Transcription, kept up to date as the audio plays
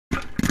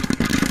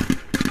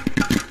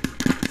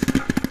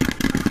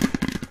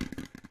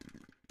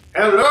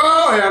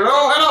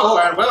Hello,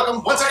 and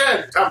welcome once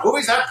again to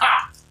Movies That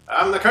Pop.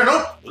 I'm the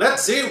Colonel.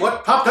 Let's see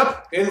what popped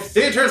up in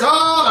theaters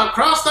all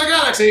across the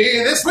galaxy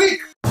this week.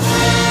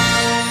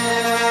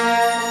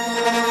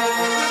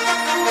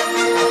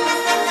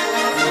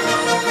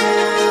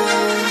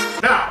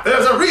 Now,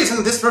 there's a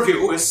reason this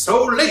review is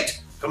so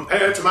late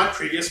compared to my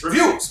previous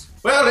reviews.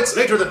 Well, it's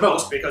later than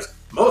most because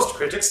most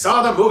critics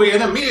saw the movie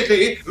and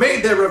immediately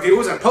made their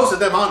reviews and posted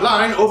them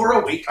online over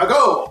a week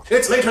ago.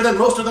 It's later than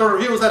most of the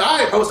reviews that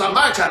I post on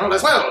my channel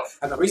as well,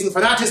 and the reason for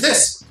that is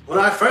this. When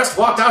I first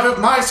walked out of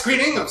my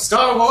screening of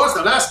Star Wars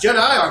The Last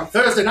Jedi on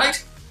Thursday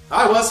night,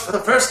 I was, for the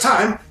first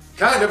time,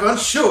 kind of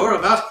unsure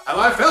about how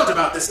I felt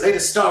about this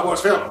latest Star Wars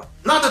film.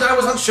 Not that I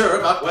was unsure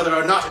about whether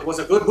or not it was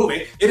a good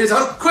movie. It is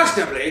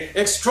unquestionably,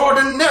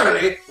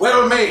 extraordinarily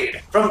well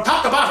made. From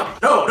top to bottom.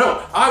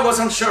 No, I was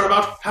unsure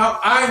about how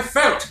I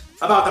felt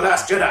about The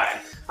Last Jedi.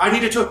 I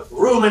needed to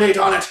ruminate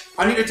on it.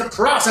 I needed to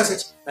process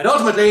it. And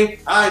ultimately,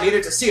 I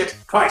needed to see it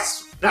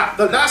twice. Now,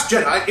 The Last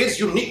Jedi is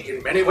unique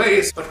in many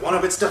ways, but one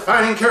of its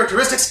defining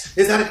characteristics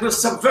is that it will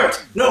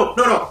subvert,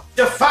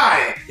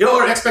 defy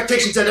your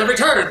expectations at every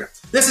turn.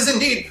 This is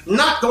indeed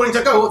not going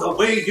to go the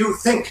way you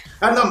think,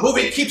 and the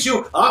movie keeps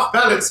you off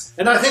balance.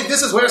 And I think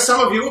this is where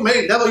some of you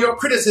may level your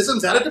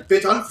criticisms at it a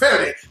bit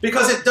unfairly,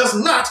 because it does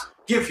not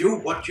give you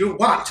what you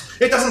want.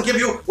 It doesn't give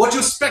you what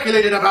you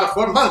speculated about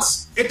for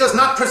months. It does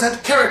not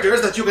present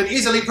characters that you can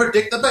easily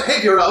predict the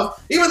behavior of,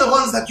 even the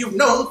ones that you've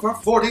known for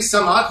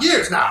 40-some-odd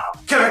years now.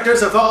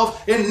 Characters evolve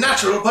in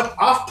natural but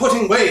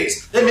off-putting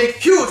ways. They make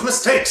huge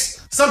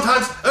mistakes,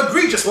 sometimes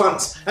egregious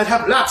ones, and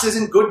have lapses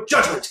in good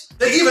judgment.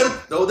 They even,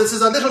 though this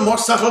is a little more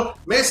subtle,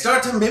 may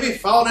start to maybe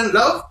fall in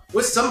love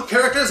with some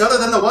characters other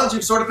than the ones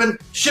you've sort of been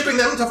shipping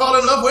them to fall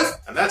in love with.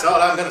 And that's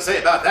all I'm going to say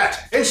about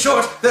that. In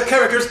short, the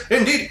characters,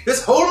 indeed,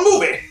 this whole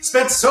movie,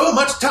 spent so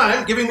much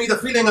time giving me the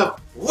feeling of,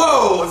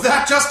 whoa,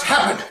 that just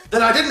happened,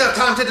 that I didn't have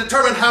time to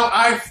determine how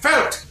I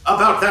felt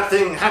about that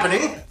thing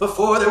happening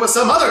before there was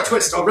some other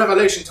twist or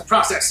revelation to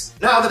process.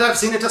 Now that I've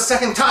seen it a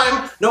second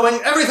time, knowing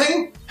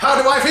everything,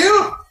 how do I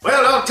feel?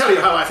 Well, I'll tell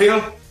you how I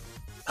feel.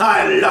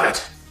 I love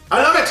it.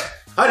 I love it!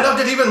 I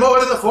loved it even more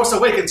than The Force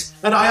Awakens,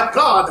 and I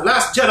applaud The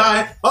Last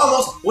Jedi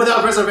almost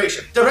without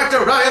reservation. Director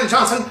Rian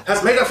Johnson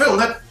has made a film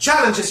that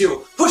challenges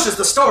you, pushes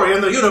the story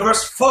and the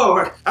universe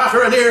forward,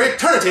 after a near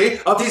eternity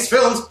of these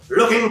films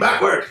looking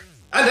backward.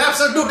 And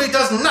absolutely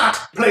does not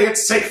play it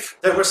safe.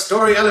 There were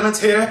story elements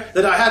here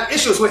that I had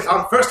issues with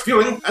on first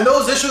viewing, and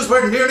those issues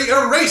were nearly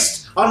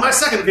erased on my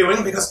second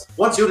viewing because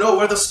once you know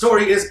where the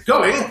story is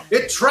going,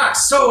 it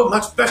tracks so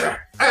much better.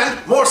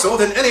 And more so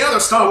than any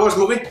other Star Wars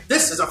movie,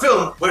 this is a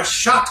film where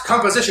shot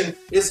composition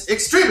is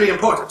extremely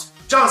important.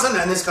 Johnson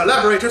and his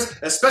collaborators,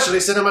 especially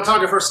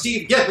cinematographer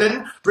Steve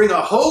Yetlin, bring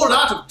a whole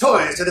lot of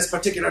toys to this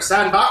particular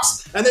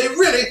sandbox, and they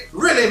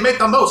really make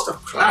the most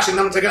of clashing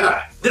them together.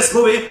 This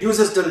movie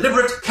uses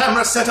deliberate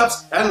camera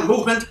setups and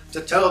movement to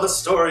tell the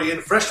story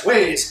in fresh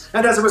ways,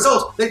 and as a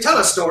result, they tell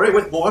a story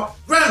with more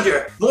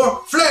grandeur,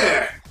 more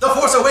flair. The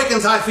Force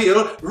Awakens, I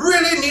feel,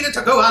 really needed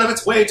to go out of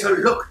its way to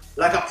look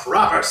like a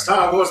proper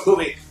Star Wars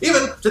movie,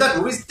 even to that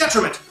movie's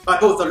detriment, by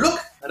both the look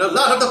and a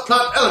lot of the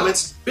plot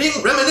elements being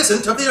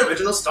reminiscent of the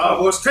original Star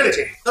Wars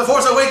trilogy. The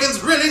Force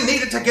Awakens really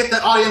needed to get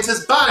the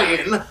audience's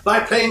buy-in by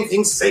playing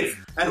things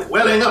safe and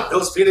welling up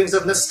those feelings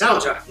of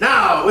nostalgia.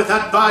 Now, with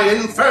that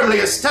buy-in firmly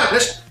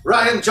established,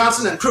 Rian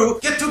Johnson and crew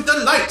get to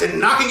delight in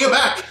knocking you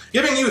back,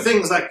 giving you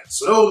things like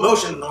slow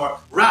motion or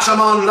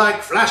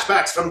Rashomon-like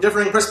flashbacks from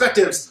differing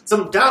perspectives,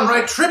 some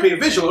downright trippy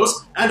visuals,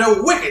 and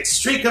a wicked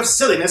streak of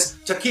silliness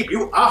to keep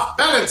you off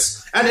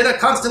balance and in a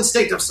constant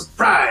state of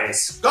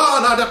surprise.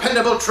 Gone are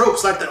dependable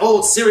tropes like the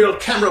old serial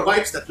camera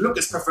wipes that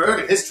Lucas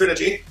preferred in his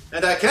trilogy,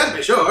 and I can't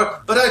be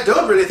sure, but I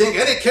don't really think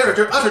any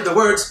character uttered the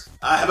words,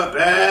 "I have a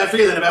bad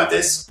feeling about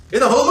this," in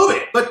the whole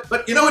movie.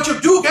 But you know what you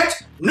do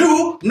get?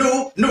 New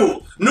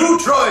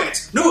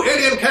droids, new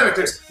alien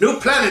characters, new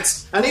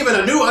planets, and even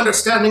a new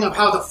understanding of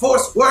how the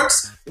Force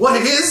works, what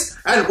it is,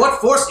 and what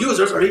Force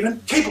users are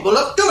even capable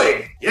of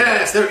doing.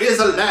 Yes, there is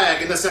a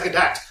lag in the second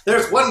act.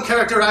 There's one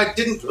character I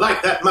didn't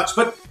like that much,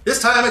 but this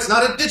time it's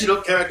not a digital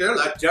character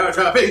like Jar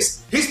Jar Binks.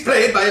 He's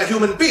played by a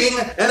human being,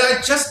 and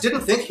I just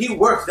didn't think he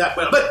worked that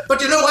well.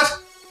 But you know what?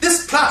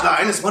 This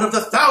plotline is one of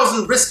the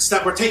 1,000 risks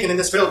that were taken in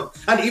this film,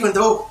 and even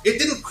though it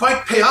didn't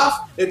quite pay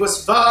off, it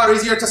was far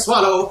easier to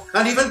swallow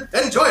and even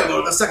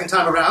enjoyable the second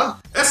time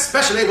around,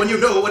 especially when you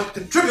know what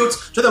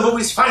contributes to the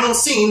movie's final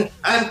scene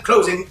and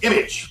closing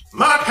image.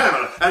 Mark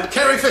Hamill and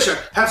Carrie Fisher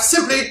have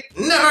simply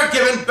never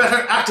given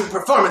better acting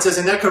performances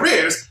in their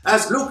careers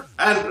as Luke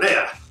and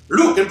Leia.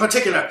 Luke, in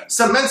particular,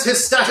 cements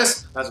his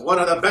status as one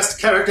of the best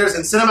characters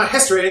in cinema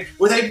history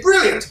with a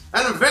brilliant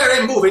and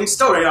very moving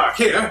story arc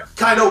here.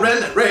 Kylo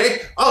Ren and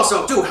Rey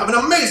also do have an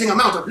amazing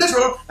amount of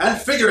literal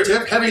and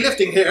figurative heavy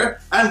lifting here,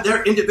 and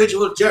their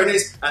individual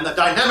journeys and the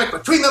dynamic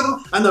between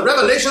them and the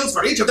revelations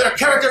for each of their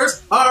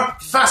characters are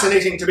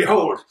fascinating to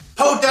behold.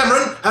 Poe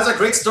Dameron has a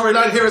great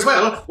storyline here as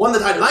well, one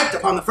that I liked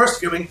upon the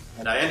first viewing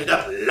and I ended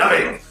up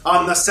loving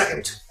on the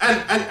second.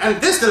 And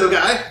this little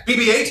guy,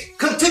 BB-8,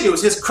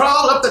 continues his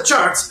crawl up the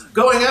charts,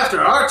 going after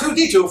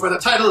R2-D2 for the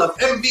title of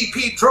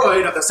MVP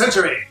Droid of the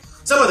Century.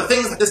 Some of the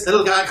things that this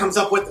little guy comes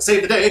up with to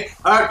save the day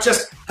are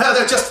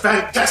they're just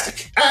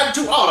fantastic. Add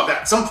to all of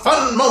that some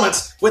fun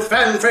moments with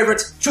fan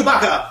favorites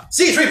Chewbacca,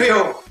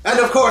 C-3PO, and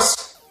of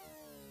course,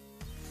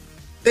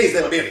 these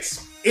little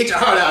beauties. Eat your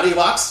heart out,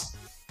 Ewoks.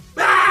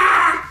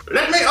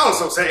 Let me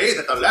also say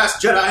that The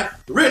Last Jedi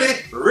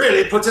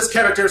really puts its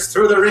characters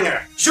through the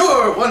ringer.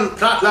 Sure, one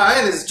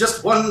plotline is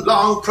just one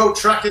long,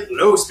 protracted,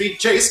 low-speed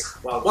chase,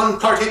 while one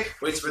party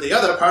waits for the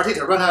other party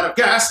to run out of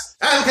gas,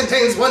 and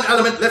contains one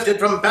element lifted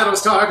from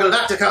Battlestar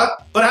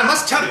Galactica, but I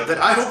must tell you that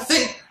I don't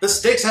think the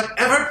stakes have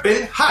ever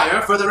been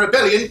higher for the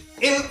rebellion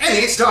in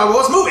any Star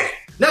Wars movie.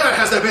 Never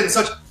has there been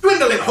such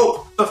dwindling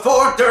hope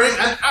before, during,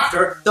 and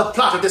after the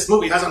plot of this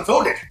movie has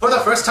unfolded. For the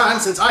first time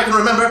since I can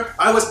remember,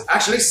 I was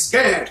actually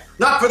scared.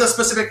 Not for the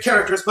specific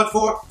characters, but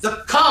for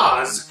the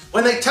cause.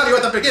 When they tell you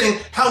at the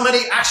beginning how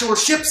many actual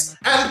ships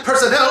and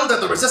personnel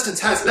that the Resistance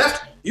has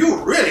left,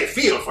 you really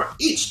feel for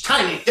each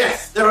tiny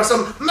death. There are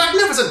some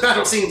magnificent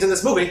battle scenes in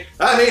this movie.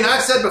 I mean,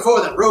 I've said before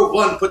that Rogue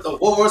One put the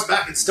wars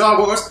back in Star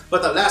Wars,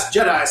 but The Last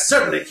Jedi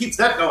certainly keeps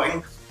that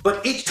going.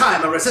 But each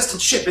time a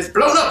Resistance ship is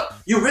blown up,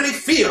 you really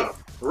feel,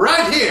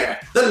 right here,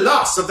 the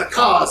loss of the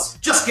cause,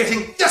 just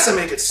getting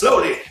decimated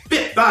slowly,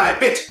 bit by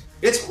bit.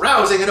 It's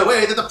rousing in a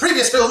way that the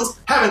previous films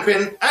haven't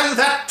been, and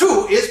that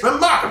too is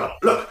remarkable.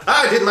 Look,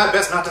 I did my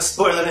best not to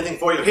spoil anything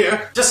for you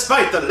here,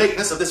 despite the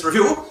lateness of this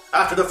review.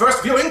 After the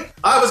first viewing,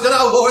 I was gonna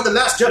award The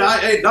Last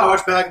Jedi a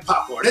large bag of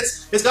popcorn.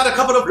 It's got a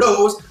couple of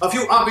lows, a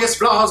few obvious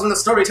flaws in the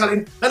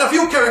storytelling, and a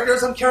few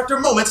characters and character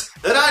moments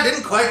that I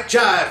didn't quite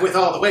jive with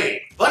all the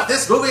way. But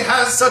this movie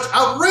has such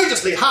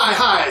outrageously high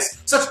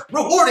highs, such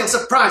rewarding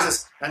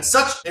surprises, and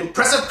such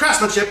impressive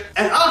craftsmanship,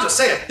 and I'll just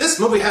say it, this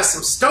movie has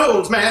some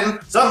stones, man,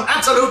 some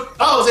absolute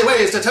ballsy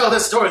ways to tell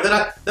this story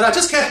that I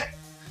just can't.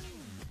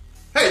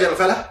 Hey, little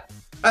fella,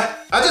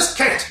 I just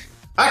can't.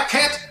 I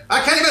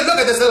can't even look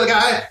at this little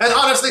guy and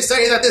honestly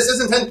say that this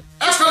isn't an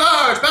extra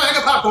large bag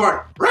of popcorn.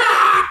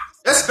 Rah!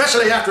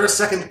 Especially after a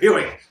second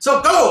viewing.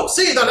 So go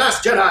see The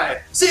Last Jedi.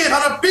 See it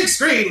on a big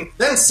screen,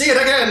 then see it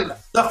again.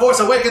 The Force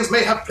Awakens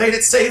may have played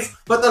it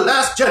safe, but The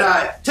Last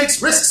Jedi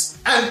takes risks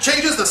and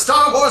changes the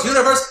Star Wars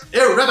universe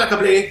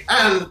irrevocably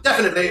and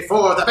definitely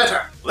for the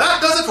better.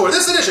 That does it for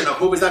this edition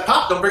of Movies That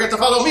Pop. Don't forget to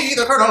follow me,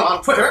 the Colonel,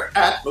 on Twitter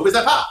at Movies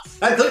That Pop.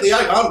 And click the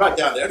icon right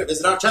down there to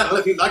visit our channel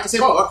if you'd like to see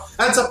more.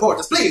 And support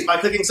us, please, by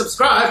clicking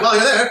subscribe while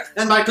you're there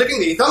and by clicking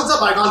the thumbs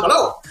up icon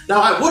below.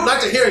 Now, I would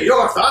like to hear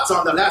your thoughts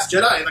on The Last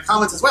Jedi in the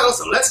comments as well,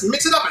 so let's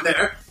mix it up in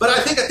there. But I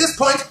think at this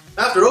point,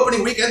 after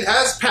opening weekend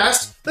has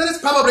passed, then it's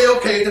probably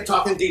okay to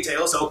talk in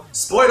detail, so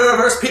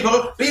spoiler-averse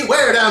people,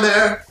 beware down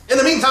there. In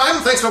the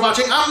meantime, thanks for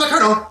watching. I'm the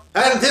Colonel,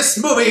 and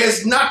this movie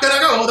is not gonna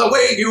go the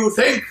way you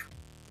think.